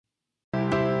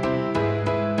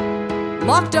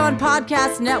Locked On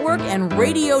Podcast Network and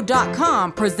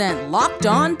Radio.com present Locked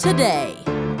On Today.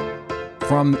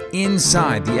 From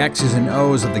inside the X's and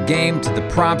O's of the game to the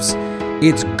props,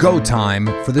 it's go time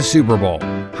for the Super Bowl.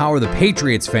 How are the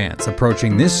Patriots fans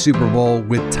approaching this Super Bowl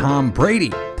with Tom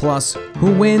Brady? Plus,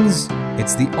 who wins?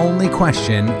 It's the only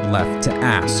question left to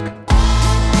ask.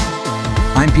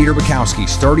 I'm Peter Bukowski,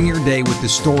 starting your day with the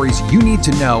stories you need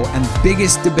to know and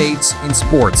biggest debates in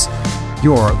sports.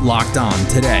 You're Locked On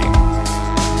Today.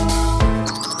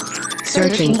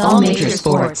 Searching all major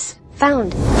sports.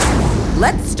 Found.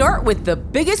 Let's start with the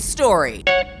biggest story.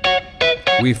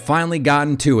 We've finally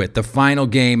gotten to it, the final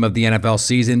game of the NFL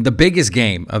season, the biggest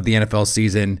game of the NFL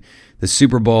season, the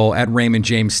Super Bowl at Raymond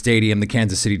James Stadium, the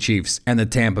Kansas City Chiefs and the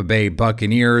Tampa Bay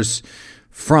Buccaneers.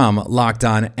 From Locked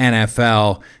On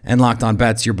NFL and Locked On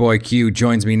Bets, your boy Q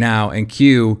joins me now. And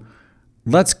Q,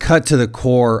 let's cut to the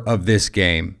core of this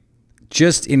game.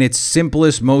 Just in its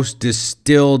simplest, most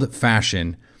distilled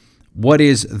fashion, what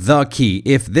is the key?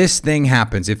 If this thing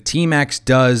happens, if Team X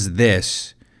does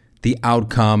this, the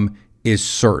outcome is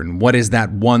certain. What is that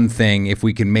one thing if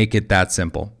we can make it that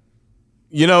simple?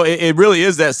 You know, it really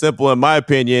is that simple in my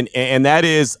opinion, and that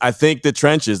is, I think, the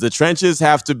trenches. The trenches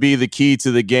have to be the key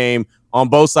to the game on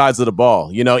both sides of the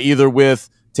ball, you know, either with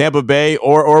Tampa Bay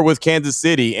or with Kansas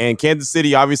City. And Kansas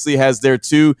City obviously has their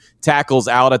two tackles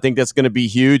out. I think that's going to be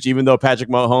huge, even though Patrick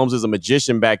Mahomes is a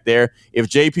magician back there. If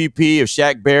JPP, if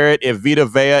Shaq Barrett, if Vita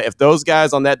Vea, if those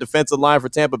guys on that defensive line for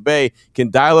Tampa Bay can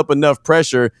dial up enough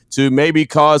pressure to maybe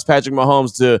cause Patrick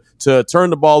Mahomes to turn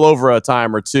the ball over a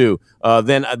time or two,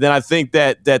 then I think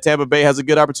that Tampa Bay has a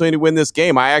good opportunity to win this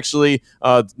game. I actually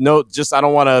I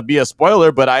don't want to be a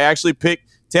spoiler, but I actually picked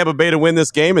Tampa Bay to win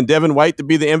this game and Devin White to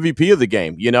be the MVP of the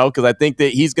game, you know, because I think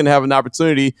that he's going to have an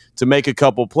opportunity to make a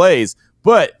couple plays.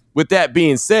 But with that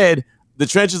being said, the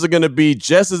trenches are going to be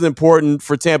just as important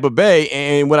for Tampa Bay.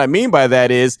 And what I mean by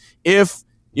that is if,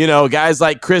 you know, guys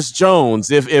like Chris Jones,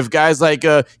 if guys like,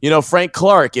 Frank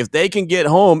Clark, if they can get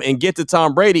home and get to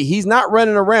Tom Brady, he's not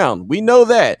running around. We know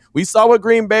that. We saw what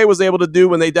Green Bay was able to do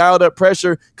when they dialed up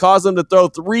pressure, caused them to throw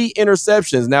 3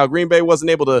 interceptions. Now, Green Bay wasn't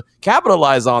able to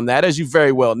capitalize on that, as you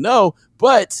very well know,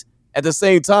 but at the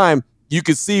same time, you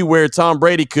could see where Tom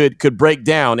Brady could break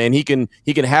down and he can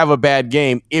have a bad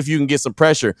game if you can get some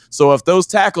pressure. So if those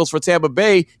tackles for Tampa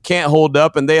Bay can't hold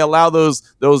up and they allow those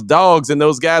dogs and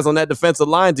those guys on that defensive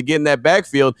line to get in that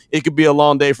backfield, it could be a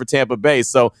long day for Tampa Bay.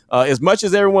 So as much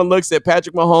as everyone looks at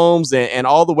Patrick Mahomes and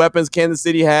all the weapons Kansas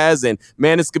City has, and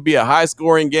man, this could be a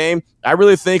high-scoring game, I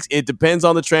really think it depends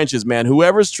on the trenches, man.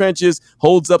 Whoever's trenches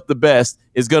holds up the best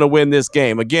is going to win this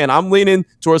game. Again, I'm leaning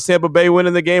towards Tampa Bay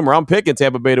winning the game, or I'm picking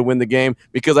Tampa Bay to win the game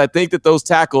because I think that those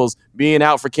tackles being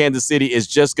out for Kansas City is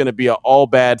just going to be an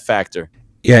all-bad factor.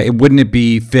 Yeah, wouldn't it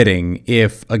be fitting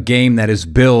if a game that is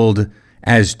billed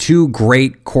as two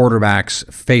great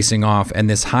quarterbacks facing off and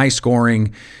this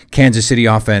high-scoring Kansas City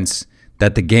offense,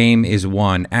 that the game is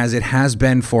won, as it has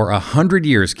been for 100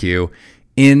 years, Q,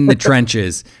 in the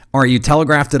trenches. All right, you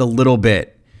telegraphed it a little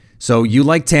bit. So you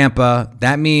like Tampa.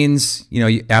 That means, you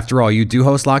know, after all, you do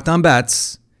host Locked On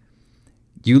Bets.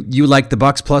 You like the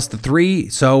Bucks plus the 3.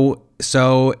 So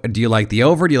do you like the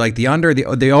over? Do you like the under?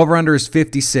 The over-under is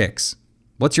 56.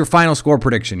 What's your final score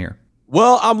prediction here?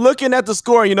 Well, I'm looking at the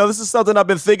score. You know, this is something I've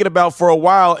been thinking about for a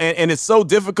while, and it's so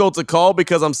difficult to call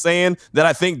because I'm saying that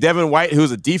I think Devin White,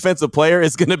 who's a defensive player,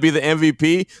 is going to be the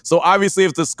MVP. So obviously,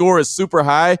 if the score is super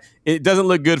high, it doesn't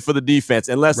look good for the defense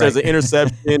unless there's an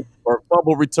interception or a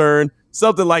fumble return,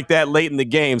 something like that late in the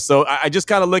game. So I just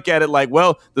kind of look at it like,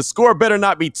 well, the score better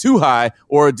not be too high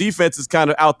or defense is kind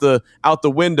of out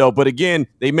the window. But again,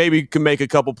 they maybe can make a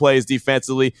couple plays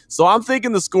defensively. So I'm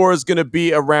thinking the score is going to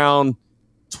be around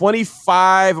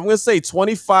 25. I'm going to say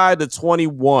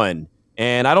 25-21.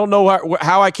 And I don't know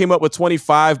how I came up with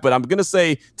 25, but I'm going to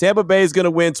say Tampa Bay is going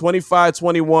to win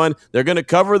 25-21. They're going to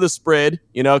cover the spread,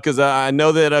 you know, because I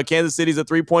know that Kansas City's a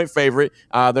 3-point favorite.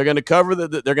 They're going to cover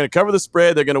the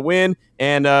spread. They're going to win.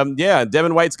 And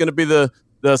Devin White's going to be the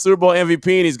Super Bowl MVP,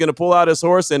 and he's going to pull out his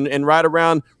horse and ride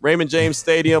around Raymond James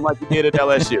Stadium like he did at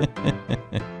LSU.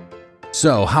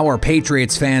 So, how are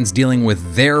Patriots fans dealing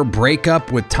with their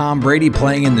breakup with Tom Brady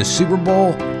playing in the Super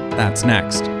Bowl? That's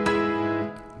next.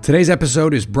 Today's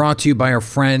episode is brought to you by our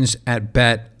friends at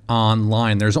Bet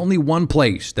Online. There's only one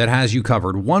place that has you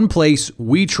covered, one place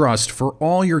we trust for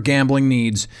all your gambling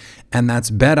needs, and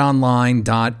that's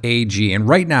betonline.ag. And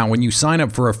right now, when you sign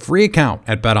up for a free account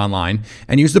at BetOnline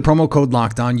and use the promo code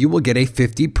LOCKEDON, you will get a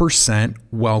 50%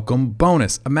 welcome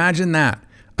bonus. Imagine that,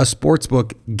 a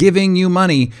sportsbook giving you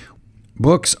money.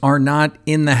 Books are not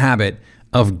in the habit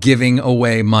of giving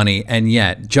away money, and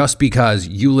yet, just because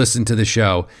you listen to the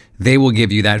show, they will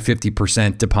give you that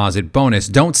 50% deposit bonus.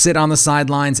 Don't sit on the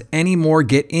sidelines anymore.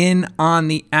 Get in on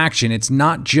the action. It's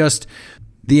not just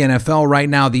the NFL right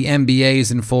now. The NBA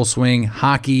is in full swing.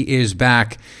 Hockey is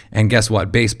back. And guess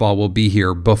what? Baseball will be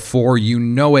here before you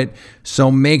know it.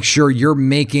 So make sure you're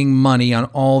making money on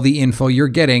all the info you're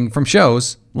getting from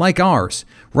shows like ours.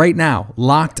 Right now,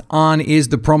 Locked On is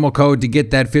the promo code to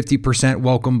get that 50%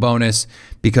 welcome bonus,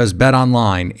 because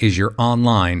BetOnline is your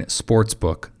online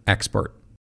sportsbook expert.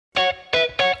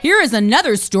 Here is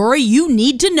another story you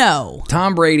need to know.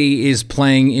 Tom Brady is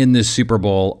playing in the Super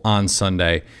Bowl on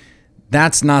Sunday.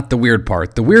 That's not the weird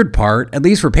part. The weird part, at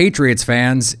least for Patriots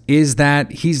fans, is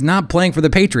that he's not playing for the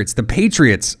Patriots. The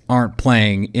Patriots aren't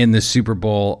playing in the Super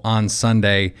Bowl on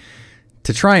Sunday.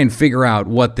 To try and figure out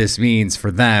what this means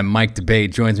for them, Mike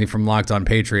DeBate joins me from Locked On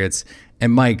Patriots.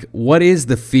 And Mike, what is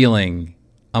the feeling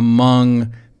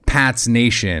among Pats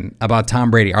Nation about Tom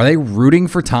Brady? Are they rooting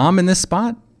for Tom in this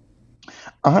spot?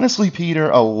 Honestly, Peter,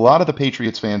 a lot of the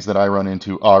Patriots fans that I run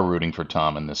into are rooting for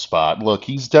Tom in this spot. Look,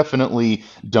 he's definitely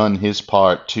done his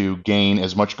part to gain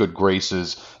as much good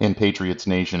graces in Patriots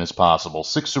Nation as possible.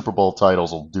 6 Super Bowl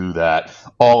titles will do that.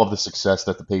 All of the success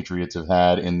that the Patriots have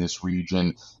had in this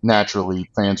region, naturally,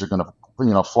 fans are going to,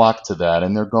 flock to that,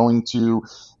 and they're going to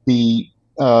be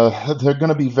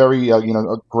very,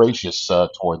 gracious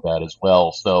toward that as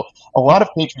well. So a lot of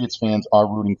Patriots fans are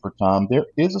rooting for Tom. There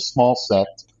is a small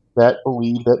sect that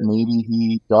believe that maybe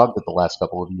he dogged it the last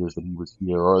couple of years that he was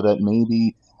here, or that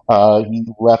maybe he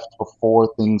left before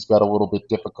things got a little bit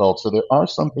difficult. So there are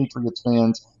some Patriots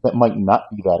fans that might not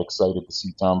be that excited to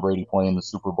see Tom Brady play in the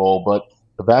Super Bowl, but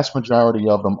the vast majority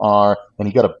of them are, and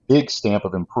he got a big stamp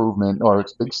of improvement, or a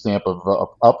big stamp of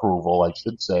approval, I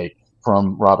should say,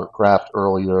 from Robert Kraft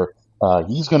earlier.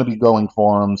 He's going to be going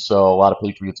for him, so a lot of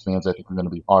Patriots fans, I think, are going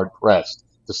to be hard-pressed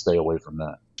to stay away from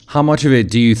that. How much of it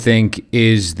do you think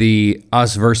is the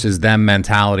us versus them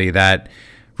mentality that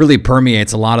really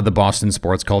permeates a lot of the Boston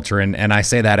sports culture? And I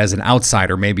say that as an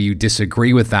outsider. Maybe you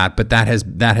disagree with that, but that has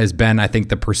been, I think,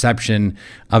 the perception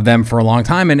of them for a long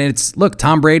time. And it's, look,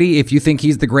 Tom Brady, if you think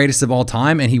he's the greatest of all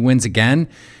time and he wins again,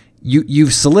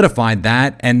 you've solidified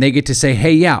that, and they get to say,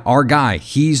 hey, yeah, our guy,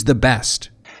 he's the best.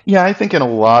 Yeah, I think in a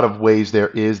lot of ways there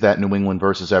is that New England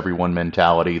versus everyone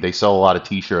mentality. They sell a lot of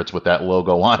T-shirts with that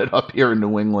logo on it up here in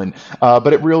New England,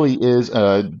 but it really is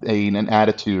an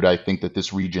attitude, I think, that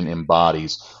this region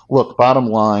embodies. Look, bottom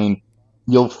line,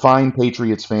 you'll find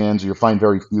Patriots fans, you'll find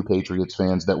very few Patriots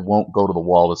fans that won't go to the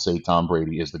wall to say Tom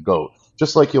Brady is the GOAT.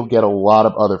 Just like you'll get a lot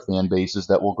of other fan bases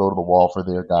that will go to the wall for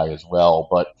their guy as well.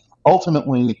 But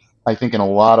ultimately, I think in a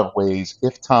lot of ways,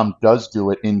 if Tom does do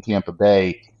it in Tampa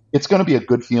Bay, it's going to be a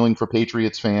good feeling for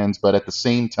Patriots fans, but at the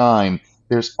same time,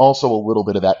 there's also a little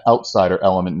bit of that outsider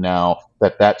element now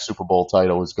that Super Bowl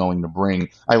title is going to bring.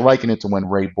 I liken it to when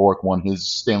Ray Bork won his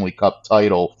Stanley Cup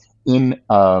title in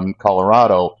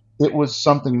Colorado. It was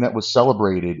something that was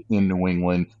celebrated in New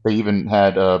England. They even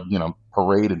had a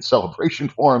parade and celebration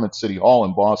for him at City Hall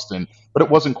in Boston, but it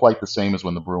wasn't quite the same as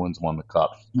when the Bruins won the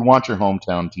Cup. You want your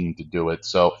hometown team to do it.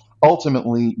 So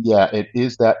ultimately, yeah, it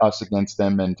is that us against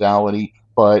them mentality,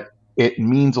 but it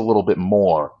means a little bit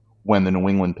more when the New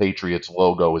England Patriots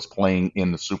logo is playing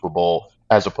in the Super Bowl,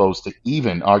 as opposed to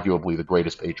even arguably the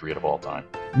greatest Patriot of all time.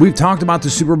 We've talked about the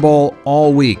Super Bowl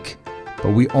all week, but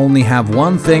we only have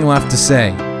one thing left to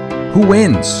say. Who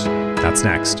wins? That's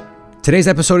next. Today's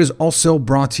episode is also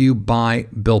brought to you by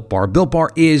Built Bar. Built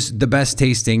Bar is the best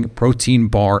tasting protein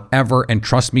bar ever, and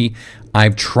trust me,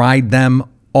 I've tried them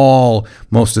all.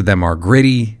 Most of them are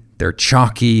gritty, they're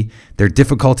chalky, they're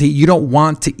difficult to eat. You don't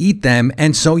want to eat them,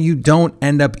 and so you don't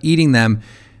end up eating them.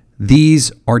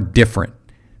 These are different.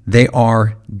 They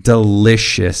are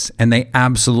delicious, and they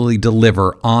absolutely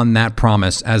deliver on that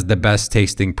promise as the best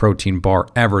tasting protein bar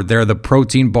ever. They're the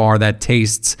protein bar that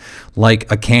tastes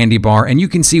like a candy bar, and you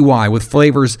can see why, with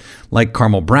flavors like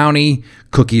caramel brownie,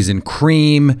 cookies and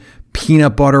cream,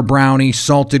 peanut butter brownie,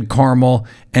 salted caramel,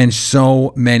 and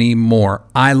so many more.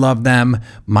 I love them.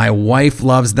 My wife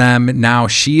loves them. Now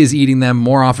she is eating them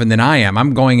more often than I am.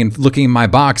 I'm going and looking in my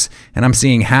box and I'm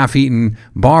seeing half-eaten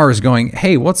bars going,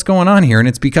 hey, what's going on here? And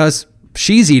it's because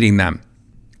she's eating them.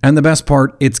 And the best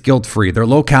part, it's guilt-free. They're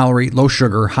low calorie, low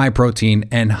sugar, high protein,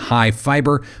 and high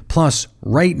fiber. Plus,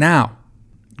 right now,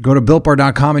 go to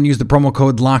BuiltBar.com and use the promo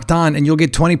code LOCKEDON and you'll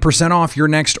get 20% off your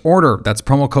next order. That's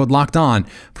promo code LOCKEDON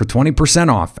for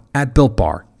 20% off at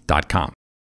BuiltBar.com.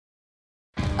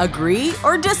 Agree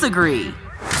or disagree?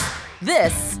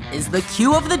 This is the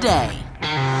cue of the day.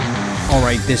 All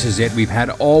right, this is it. We've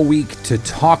had all week to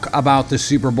talk about the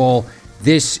Super Bowl.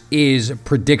 This is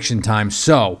prediction time.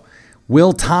 So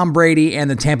Will Tom Brady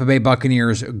and the Tampa Bay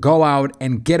Buccaneers go out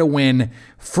and get a win,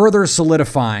 further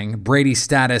solidifying Brady's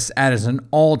status as an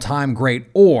all-time great?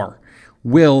 Or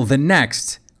will the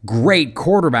next great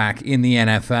quarterback in the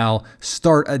NFL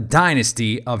start a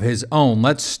dynasty of his own?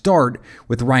 Let's start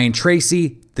with Ryan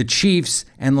Tracy, the Chiefs,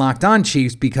 and Locked On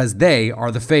Chiefs, because they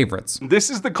are the favorites. This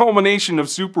is the culmination of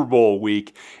Super Bowl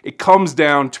week. It comes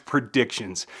down to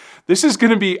predictions. This is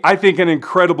going to be, I think, an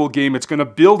incredible game. It's going to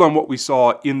build on what we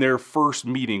saw in their first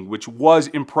meeting, which was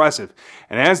impressive.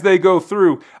 And as they go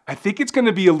through, I think it's going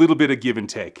to be a little bit of give and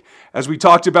take. As we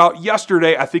talked about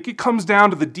yesterday, I think it comes down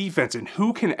to the defense and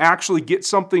who can actually get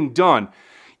something done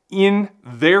in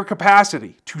their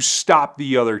capacity to stop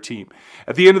the other team.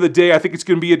 At the end of the day, I think it's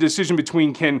going to be a decision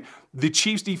between, can the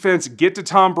Chiefs defense get to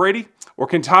Tom Brady, or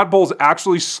can Todd Bowles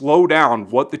actually slow down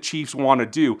what the Chiefs want to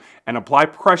do and apply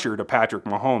pressure to Patrick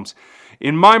Mahomes?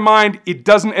 In my mind, it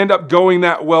doesn't end up going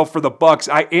that well for the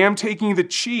Bucs. I am taking the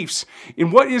Chiefs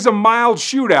in what is a mild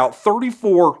shootout,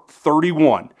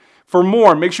 34-31. For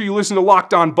more, make sure you listen to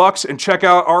Locked On Bucs and check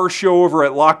out our show over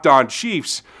at Locked On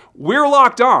Chiefs. We're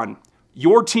Locked On,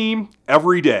 your team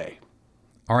every day.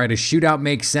 All right, a shootout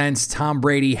makes sense. Tom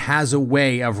Brady has a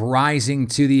way of rising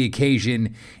to the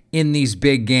occasion in these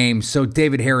big games. So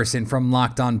David Harrison from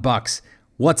Locked On Bucs,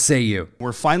 what say you?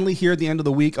 We're finally here at the end of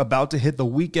the week, about to hit the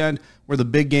weekend where the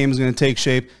big game is going to take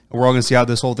shape, and we're all going to see how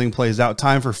this whole thing plays out.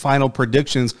 Time for final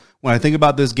predictions. When I think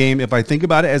about this game, if I think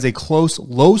about it as a close,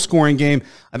 low-scoring game,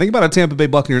 I think about a Tampa Bay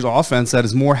Buccaneers offense that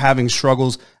is more having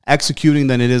struggles executing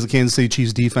than it is a Kansas City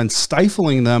Chiefs defense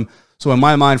stifling them. So in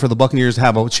my mind, for the Buccaneers to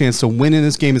have a chance to win in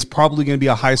this game, is probably going to be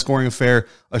a high-scoring affair,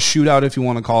 a shootout if you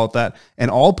want to call it that.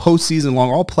 And all postseason long,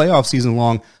 all playoff season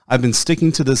long, I've been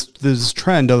sticking to this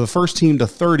trend of the first team to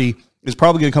 30 is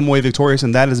probably going to come away victorious,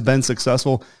 and that has been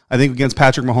successful. I think against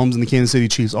Patrick Mahomes and the Kansas City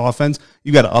Chiefs offense,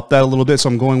 you got to up that a little bit. So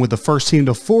I'm going with the first team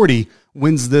to 40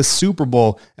 wins this Super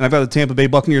Bowl, and I've got the Tampa Bay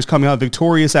Buccaneers coming out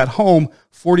victorious at home,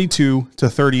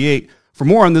 42-38. For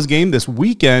more on this game this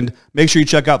weekend, make sure you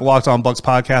check out the Locked On Bucs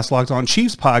podcast, Locked On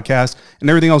Chiefs podcast, and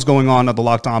everything else going on at the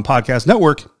Locked On Podcast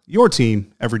Network, your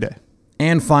team every day.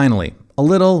 And finally, a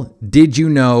little Did You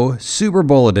Know Super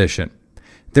Bowl edition.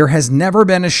 There has never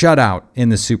been a shutout in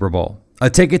the Super Bowl. A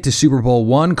ticket to Super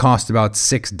Bowl I cost about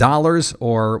 $6,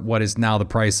 or what is now the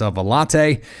price of a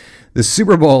latte. The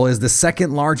Super Bowl is the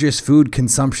second largest food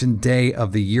consumption day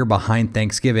of the year behind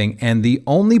Thanksgiving, and the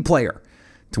only player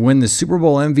to win the Super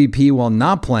Bowl MVP while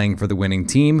not playing for the winning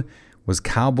team was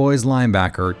Cowboys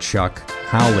linebacker Chuck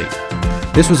Howley.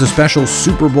 This was a special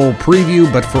Super Bowl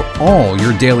preview, but for all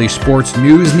your daily sports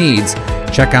news needs,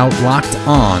 check out Locked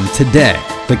On Today.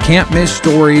 The can't miss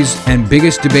stories and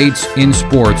biggest debates in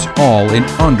sports, all in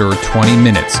under 20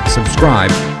 minutes.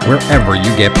 Subscribe wherever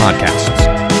you get podcasts.